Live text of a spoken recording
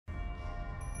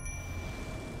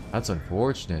That's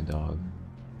unfortunate, dog.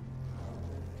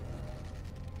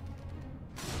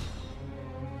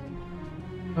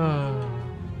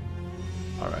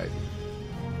 Alright.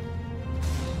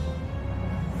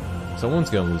 Someone's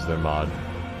gonna lose their mod.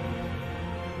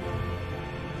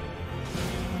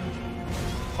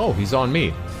 Oh, he's on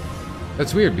me.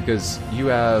 That's weird because you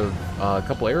have a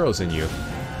couple arrows in you,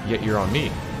 yet you're on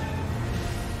me.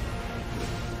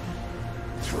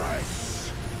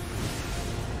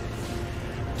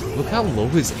 Look how low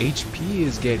his HP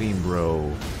is getting,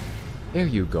 bro. There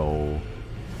you go.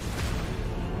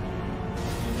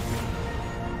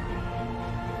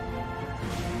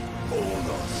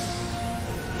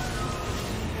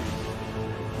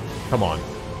 Come on.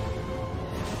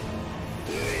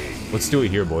 Let's do it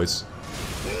here, boys.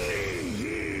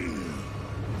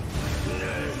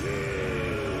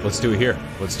 Let's do it here.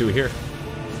 Let's do it here.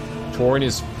 Torn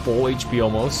is full HP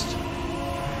almost.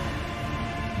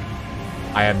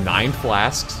 I have 9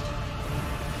 flasks.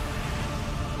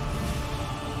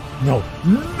 No.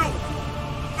 No.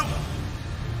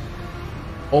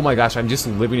 Oh my gosh, I'm just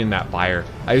living in that fire.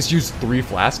 I just used 3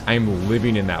 flasks. I'm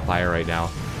living in that fire right now.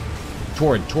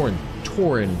 Torin, Torin,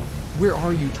 Torin. Where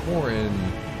are you, Torin?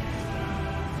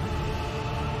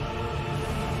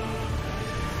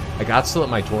 I got to let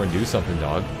my Torin do something,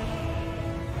 dog.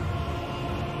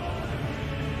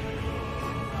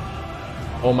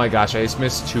 Oh my gosh, I just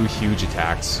missed 2 huge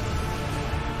attacks.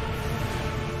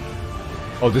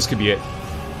 Oh, this could be it.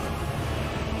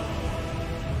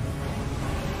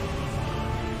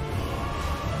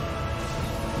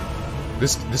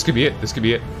 This could be it. This could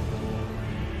be it.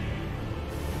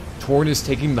 Torin is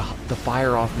taking the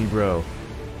fire off me, bro.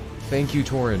 Thank you,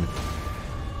 Torin.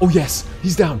 Oh yes,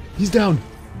 he's down. He's down.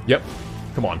 Yep.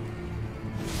 Come on.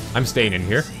 I'm staying in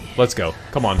here. Let's go.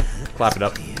 Come on. Clap it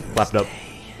up. Clap it up.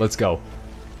 Let's go.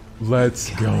 Let's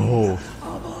go.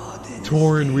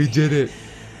 Torin, we did it.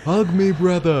 Hug me,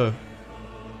 brother.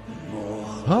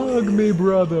 Hug me,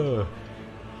 brother.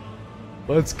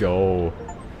 Let's go.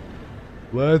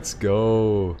 Let's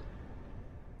go.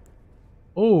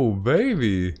 Oh,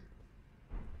 baby.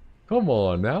 Come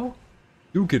on now.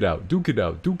 Duke it out. Duke it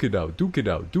out. Duke it out. Duke it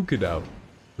out. Duke it out.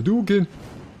 Duke it.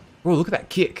 Bro, look at that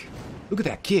kick. Look at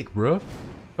that kick, bro.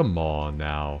 Come on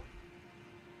now.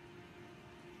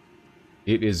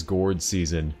 It is gourd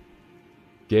season.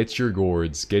 Get your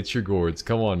gourds. Get your gourds.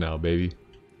 Come on now, baby.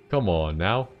 Come on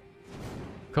now.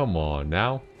 Come on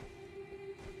now.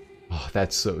 Oh,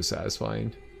 that's so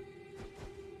satisfying.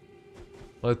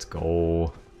 Let's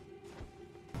go.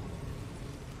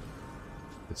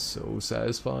 It's so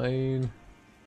satisfying.